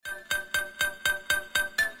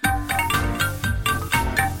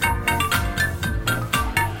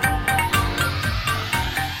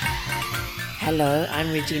Hello,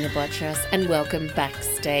 I'm Regina Botros and welcome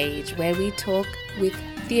backstage, where we talk with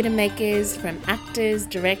theatre makers from actors,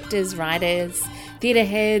 directors, writers, theatre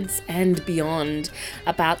heads and beyond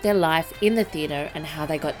about their life in the theatre and how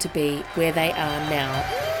they got to be where they are now.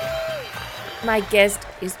 My guest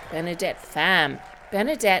is Bernadette Fam.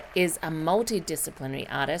 Bernadette is a multidisciplinary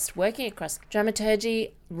artist working across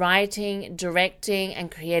dramaturgy, writing, directing and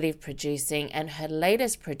creative producing, and her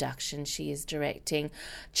latest production she is directing,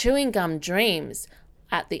 Chewing Gum Dreams,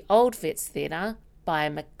 at the Old Fitz Theatre by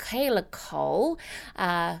Michaela Cole.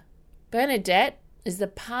 Bernadette is the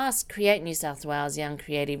past Create New South Wales Young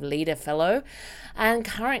Creative Leader Fellow and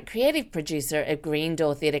current creative producer at Green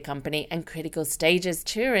Door Theatre Company and Critical Stages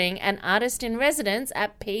Touring and artist in residence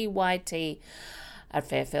at PYT at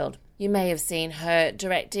Fairfield. You may have seen her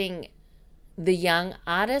directing the Young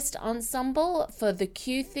Artist Ensemble for the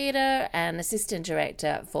Q Theatre and assistant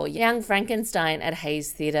director for Young Frankenstein at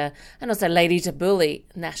Hayes Theatre, and also Lady Tabouli,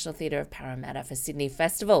 National Theatre of Parramatta for Sydney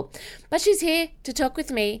Festival. But she's here to talk with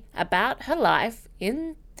me about her life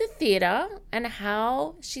in the theatre and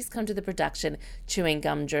how she's come to the production Chewing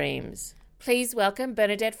Gum Dreams. Please welcome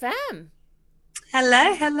Bernadette Fam.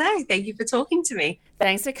 Hello. Thank you for talking to me.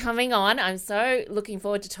 Thanks for coming on. I'm so looking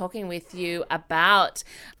forward to talking with you about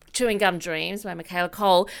Chewing Gum Dreams by Michaela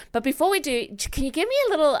Cole. But before we do, can you give me a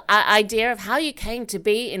little idea of how you came to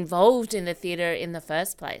be involved in the theatre in the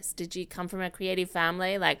first place? Did you come from a creative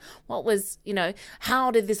family? Like, what was,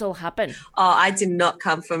 how did this all happen? Oh, I did not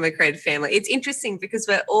come from a creative family. It's interesting because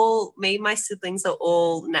me and my siblings are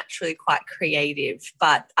all naturally quite creative,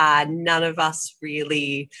 but none of us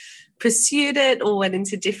really pursued it or went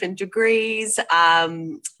into different degrees.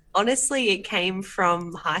 Honestly, it came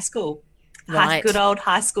from high school. Right. Good old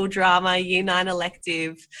high school drama, Year 9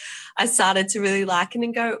 elective. I started to really like it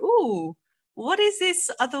and go, ooh, what is this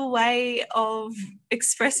other way of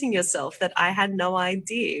expressing yourself that I had no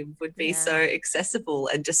idea would be so accessible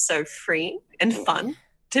and just so free and fun?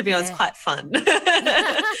 To be honest, quite fun.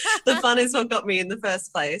 The fun is what got me in the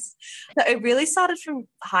first place. So it really started from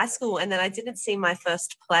high school, and then I didn't see my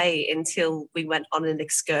first play until we went on an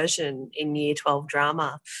excursion in Year 12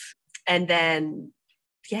 drama. And then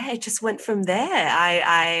it just went from there.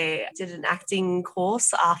 I did an acting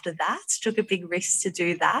course after that, took a big risk to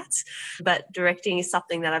do that. But directing is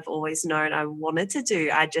something that I've always known I wanted to do.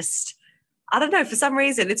 I don't know, for some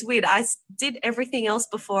reason, it's weird. I did everything else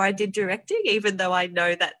before I did directing, even though I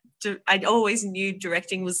know that I always knew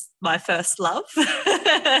directing was my first love.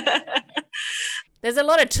 There's a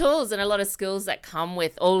lot of tools and a lot of skills that come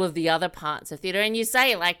with all of the other parts of theatre. And you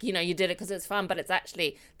say, you did it because it's fun, but it's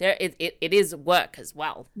actually, it is work as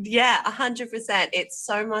well. Yeah, 100%. It's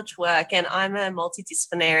so much work. And I'm a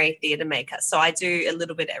multidisciplinary theatre maker. So I do a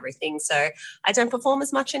little bit of everything. So I don't perform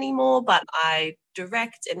as much anymore, but I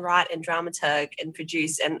direct and write and dramaturge and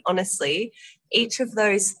produce. And honestly, each of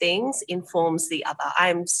those things informs the other.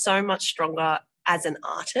 I'm so much stronger as an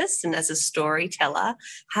artist and as a storyteller,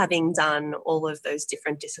 having done all of those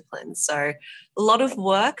different disciplines. So a lot of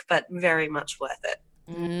work, but very much worth it.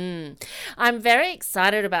 I'm very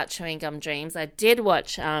excited about Chewing Gum Dreams. I did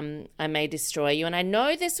watch I May Destroy You, and I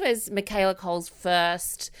know this was Michaela Cole's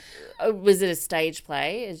first, was it a stage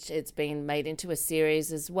play? It's been made into a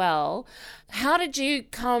series as well. How did you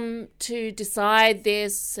come to decide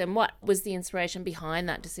this, and what was the inspiration behind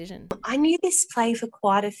that decision? I knew this play for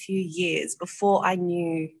quite a few years before I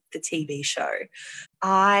knew the TV show.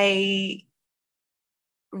 I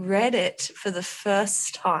read it for the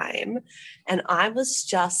first time and I was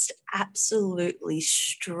just absolutely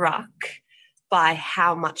struck by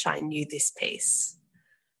how much I knew this piece.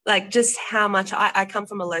 Like, just how much I come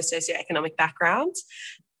from a low socioeconomic background.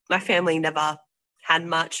 My family never had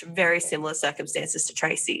much, very similar circumstances to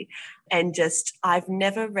Tracy. And I've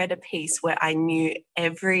never read a piece where I knew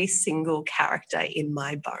every single character in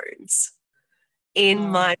my bones.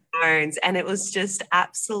 And it was just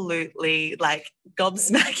absolutely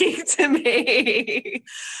gobsmacking to me.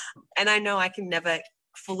 And I know I can never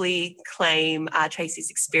fully claim Tracy's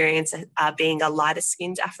experience being a lighter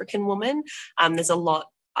skinned African woman. There's a lot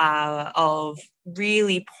of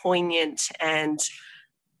really poignant and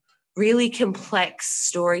really complex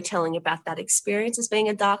storytelling about that experience as being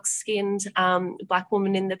a dark skinned Black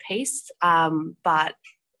woman in the piece. But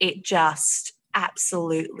it just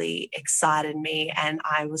absolutely excited me, and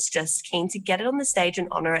I was just keen to get it on the stage and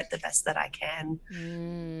honour it the best that I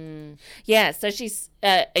can. Yeah, so she's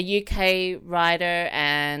a UK writer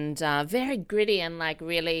and very gritty and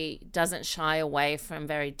really doesn't shy away from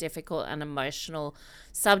very difficult and emotional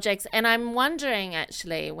subjects. And I'm wondering,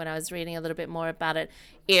 actually, when I was reading a little bit more about it,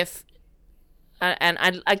 if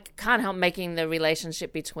I can't help making the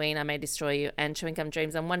relationship between I May Destroy You and Chewing Gum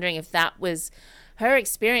Dreams. I'm wondering if that was her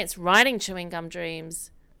experience writing Chewing Gum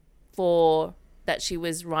Dreams that she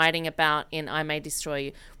was writing about in I May Destroy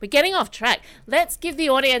You. We're getting off track. Let's give the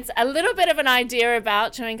audience a little bit of an idea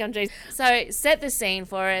about Chewing Gum Dreams. So set the scene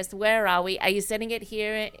for us. Where are we? Are you setting it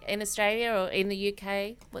here in Australia or in the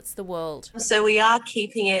UK? What's the world? So we are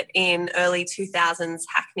keeping it in early 2000s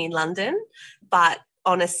Hackney, London, but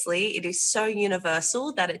honestly, it is so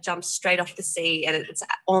universal that it jumps straight off the sea, and it's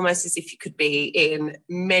almost as if you could be in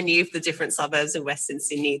many of the different suburbs of Western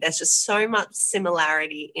Sydney. There's just so much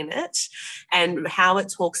similarity in it, and how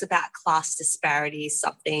it talks about class disparity is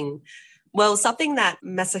something that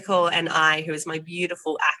Masako and I, who is my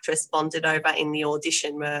beautiful actress, bonded over in the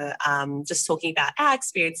audition. Were just talking about our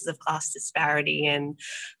experiences of class disparity and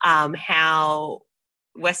how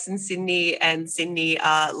Western Sydney and Sydney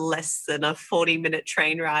are less than a 40-minute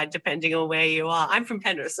train ride, depending on where you are. I'm from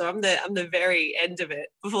Penrith, so I'm the very end of it,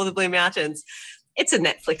 before the Blue Mountains. It's a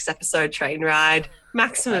Netflix episode train ride,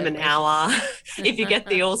 maximum an hour if you get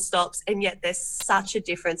the all stops. And yet there's such a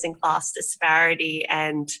difference in class disparity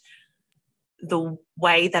and the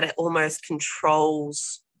way that it almost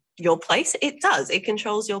controls your place. It does. It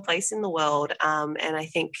controls your place in the world. And I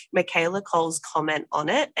think Michaela Cole's comment on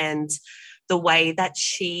it and the way that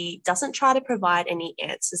she doesn't try to provide any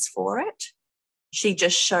answers for it. She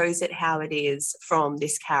just shows it how it is from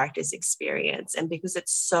this character's experience. And because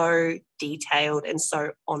it's so detailed and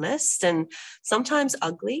so honest and sometimes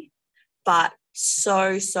ugly, but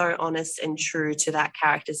so honest and true to that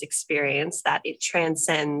character's experience, that it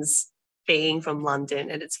transcends being from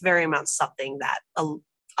London. And it's very much something that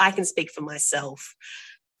I can speak for myself.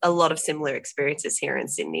 A lot of similar experiences here in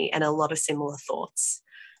Sydney and a lot of similar thoughts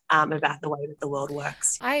about the way that the world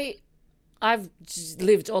works. I've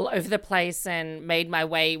lived all over the place and made my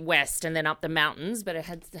way west and then up the mountains, but it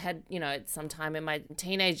had sometime in my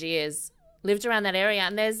teenage years lived around that area,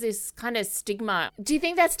 and there's this kind of stigma. Do you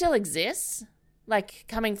think that still exists? Like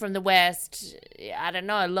coming from the West, I don't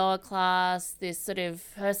know, lower class, this sort of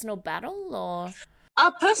personal battle, or?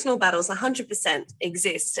 Our personal battles 100%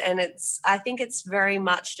 exist, and I think it's very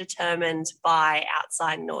much determined by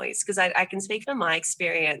outside noise, because I can speak from my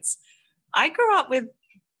experience. I grew up with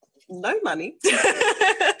no money,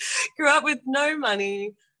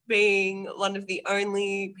 being one of the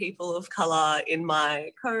only people of colour in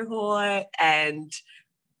my cohort. And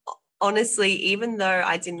honestly, even though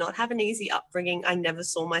I did not have an easy upbringing, I never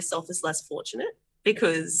saw myself as less fortunate,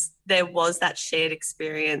 because there was that shared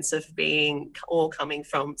experience of being all coming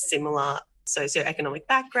from similar socioeconomic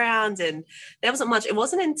backgrounds, and there wasn't much. It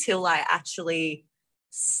wasn't until I actually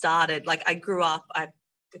started, I grew up, I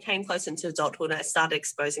became close into adulthood, and I started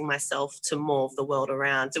exposing myself to more of the world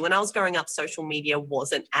around. So when I was growing up, social media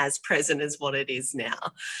wasn't as present as what it is now.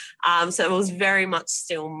 So it was very much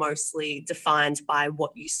still mostly defined by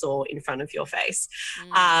what you saw in front of your face.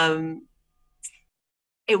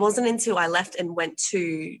 It wasn't until I left and went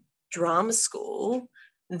to drama school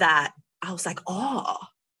that I was like, oh,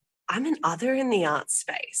 I'm an other in the art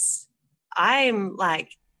space. I'm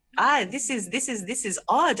like, this is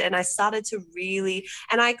odd. And I started to really,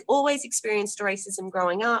 and I always experienced racism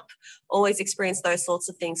growing up, always experienced those sorts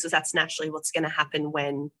of things, because that's naturally what's going to happen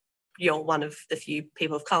when you're one of the few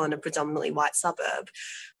people of colour in a predominantly white suburb.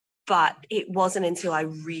 But it wasn't until I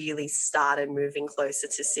really started moving closer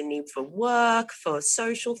to Sydney for work, for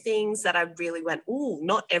social things, that I really went, ooh,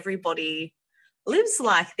 not everybody lives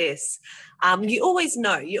like this. You always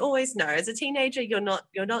know. As a teenager, you're not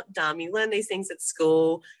dumb. You learn these things at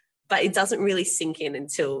school, but it doesn't really sink in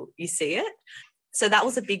until you see it. So that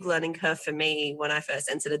was a big learning curve for me when I first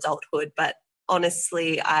entered adulthood. But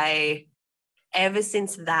honestly, ever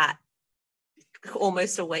since that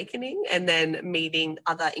almost awakening and then meeting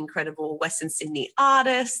other incredible Western Sydney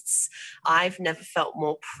artists, I've never felt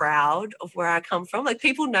more proud of where I come from.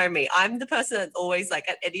 People know me. I'm the person that always,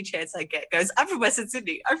 at any chance I get, goes, I'm from Western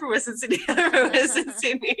Sydney, I'm from Western Sydney, I'm from Western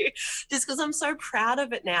Sydney, just because I'm so proud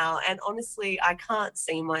of it now. And honestly, I can't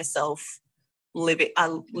see myself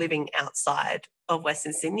living outside of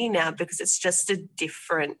Western Sydney now, because it's just a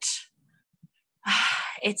different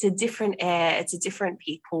air, it's a different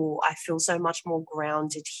people. I feel so much more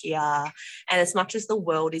grounded here. And as much as the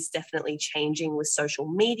world is definitely changing with social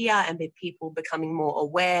media and with people becoming more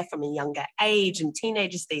aware from a younger age, and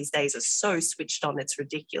teenagers these days are so switched on, it's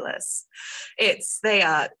ridiculous. They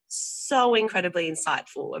are so incredibly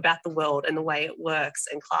insightful about the world and the way it works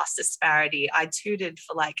and class disparity. I tutored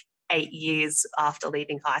for 8 years after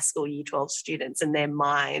leaving high school, Year 12 students, and their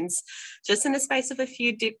minds, just in the space of a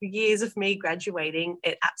few years of me graduating,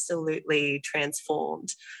 it absolutely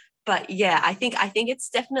transformed. But yeah, I think it's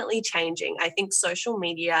definitely changing. I think social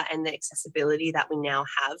media and the accessibility that we now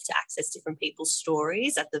have to access different people's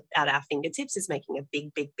stories at our fingertips is making a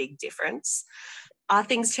big, big, big difference. Are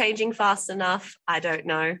things changing fast enough? I don't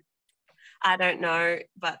know.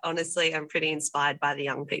 But honestly, I'm pretty inspired by the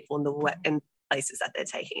young people and places that they're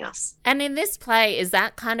taking us. And in this play, is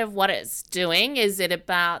that kind of what it's doing? Is it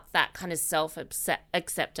about that kind of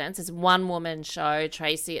self-acceptance? It's one woman show,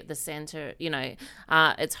 Tracy at the center,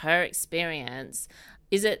 it's her experience.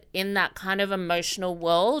 Is it in that kind of emotional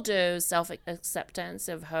world of self-acceptance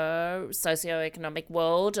of her socioeconomic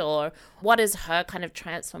world, or what is her kind of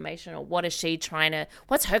transformation, or what is she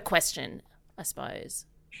what's her question, I suppose?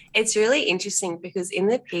 It's really interesting because in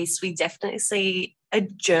the piece, we definitely see a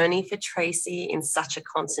journey for Tracy in such a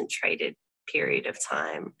concentrated period of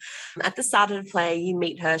time. At the start of the play, you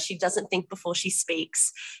meet her. She doesn't think before she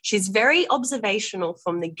speaks. She's very observational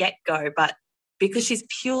from the get-go, but because she's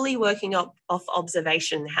purely working off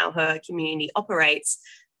observation, how her community operates,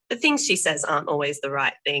 the things she says aren't always the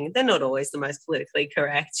right thing. They're not always the most politically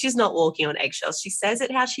correct. She's not walking on eggshells. She says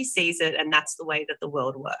it how she sees it, and that's the way that the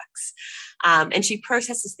world works. And she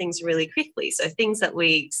processes things really quickly. So things that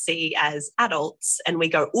we see as adults and we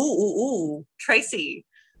go, ooh, Tracy,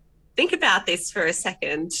 think about this for a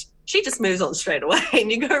second. She just moves on straight away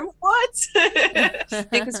and you go, what?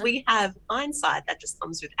 Because we have hindsight that just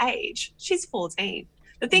comes with age. She's 14.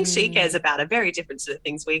 The things she cares about are very different to the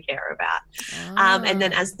things we care about. And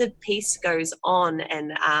then as the piece goes on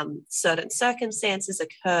and certain circumstances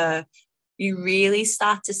occur, you really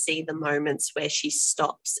start to see the moments where she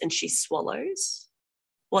stops and she swallows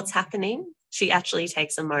what's happening. She actually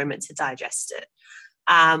takes a moment to digest it.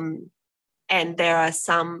 And there are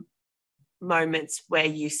some moments where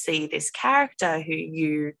you see this character who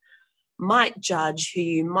you might judge, who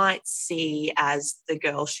you might see as the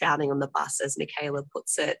girl shouting on the bus, as Michaela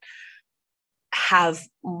puts it, have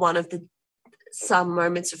some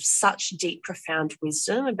moments of such deep, profound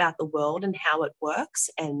wisdom about the world and how it works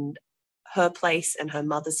and her place and her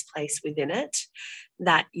mother's place within it,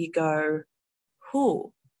 that you go,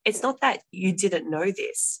 it's not that you didn't know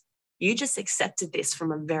this. You just accepted this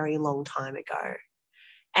from a very long time ago.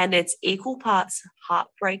 And it's equal parts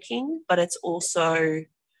heartbreaking, but it's also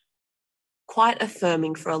quite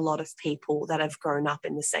affirming for a lot of people that have grown up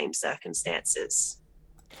in the same circumstances.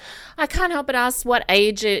 I can't help but ask what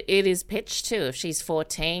age it is pitched to. If she's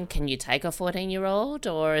 14, can you take a 14-year-old,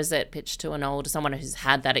 or is it pitched to someone who's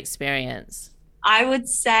had that experience? I would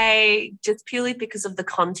say just purely because of the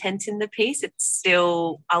content in the piece, it's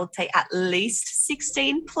still, I would say, at least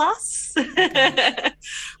 16 plus.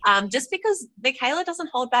 Just because Michaela doesn't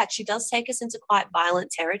hold back. She does take us into quite violent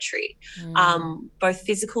territory, both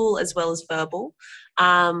physical as well as verbal.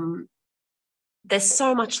 There's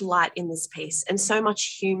so much light in this piece and so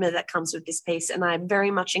much humour that comes with this piece, and I very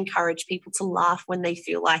much encourage people to laugh when they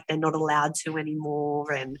feel like they're not allowed to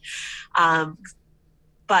anymore. And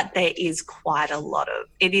but there is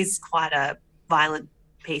it is quite a violent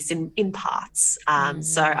piece in parts.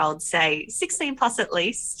 So I would say 16 plus at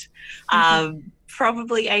least,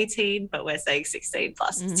 probably 18, but we're saying 16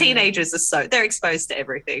 plus. Teenagers they're exposed to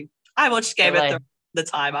everything. I watched Game of Thrones the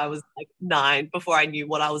time I was like 9 before I knew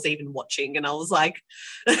what I was even watching, and I was like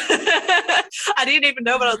I didn't even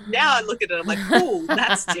know what now I look at it, I'm like, oh,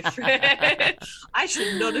 that's different. I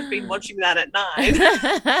should not have been watching that at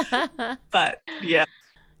 9. But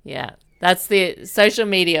yeah, that's the social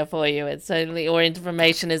media for you. It's certainly, or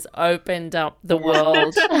information has opened up the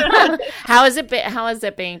world. How is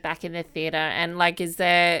it being back in the theatre? And like, is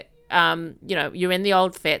there you're in the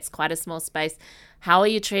Old Fitz, quite a small space. How are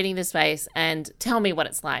you treating the space? And tell me what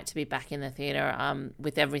it's like to be back in the theatre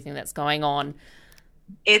with everything that's going on.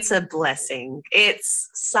 It's a blessing. It's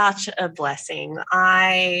such a blessing.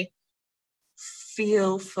 I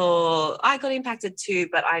got impacted too,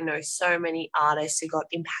 but I know so many artists who got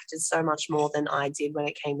impacted so much more than I did when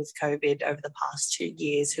it came with COVID over the past 2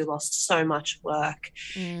 years, who lost so much work.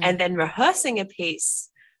 And then rehearsing a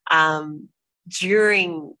piece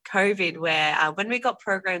during COVID, where when we got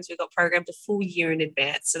programmed a full year in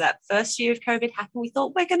advance. So that first year of COVID happened, we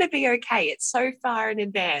thought we're going to be okay. It's so far in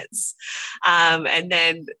advance. And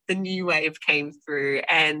then the new wave came through,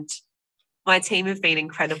 and my team have been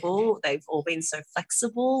incredible. They've all been so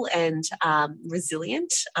flexible and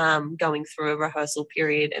resilient, going through a rehearsal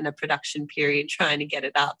period and a production period, trying to get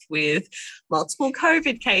it up with multiple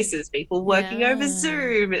COVID cases, people working over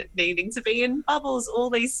Zoom, needing to be in bubbles, all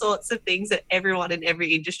these sorts of things that everyone in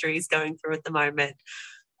every industry is going through at the moment.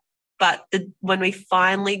 But when we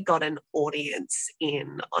finally got an audience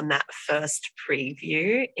in on that first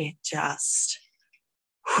preview, it just...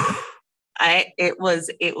 It was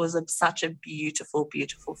such a beautiful,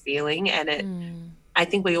 beautiful feeling, and I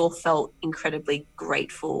think we all felt incredibly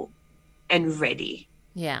grateful and ready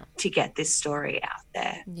to get this story out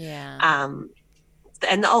there.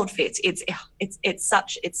 And the Old Fitz, it's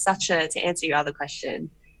such a, to answer your other question,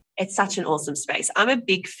 it's such an awesome space. I'm a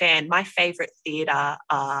big fan. My favorite theatre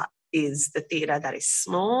is the theatre that is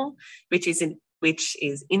small, which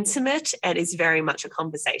is intimate and is very much a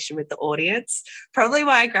conversation with the audience. Probably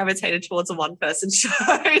why I gravitated towards a one-person show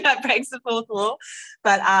that breaks the fourth wall.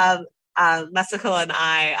 But Masako and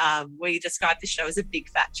I, we describe the show as a big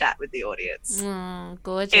fat chat with the audience.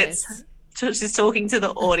 Gorgeous. She's talking to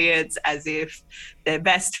the audience as if they're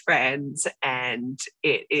best friends, and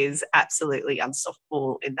it is absolutely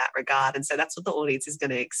unstoppable in that regard. And so that's what the audience is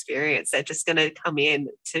going to experience. They're just going to come in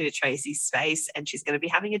to Tracy's space and she's going to be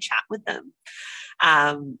having a chat with them,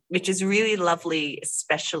 which is really lovely,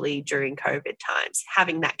 especially during COVID times,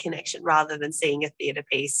 having that connection rather than seeing a theatre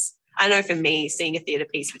piece. I know for me, seeing a theatre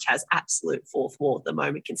piece which has absolute fourth wall at the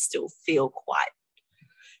moment can still feel quite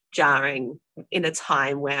jarring in a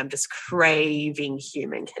time where I'm just craving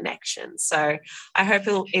human connection. So I hope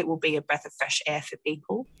it will be a breath of fresh air for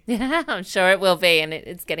people. Yeah, I'm sure it will be, and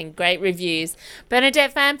it's getting great reviews.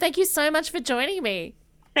 Bernadette Fam, thank you so much for joining me.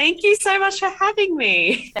 Thank you so much for having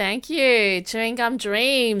me. Thank you. Chewing Gum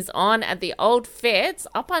Dreams on at the Old Fitz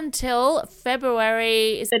up until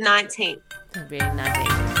February the 19th. February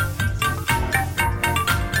 19th.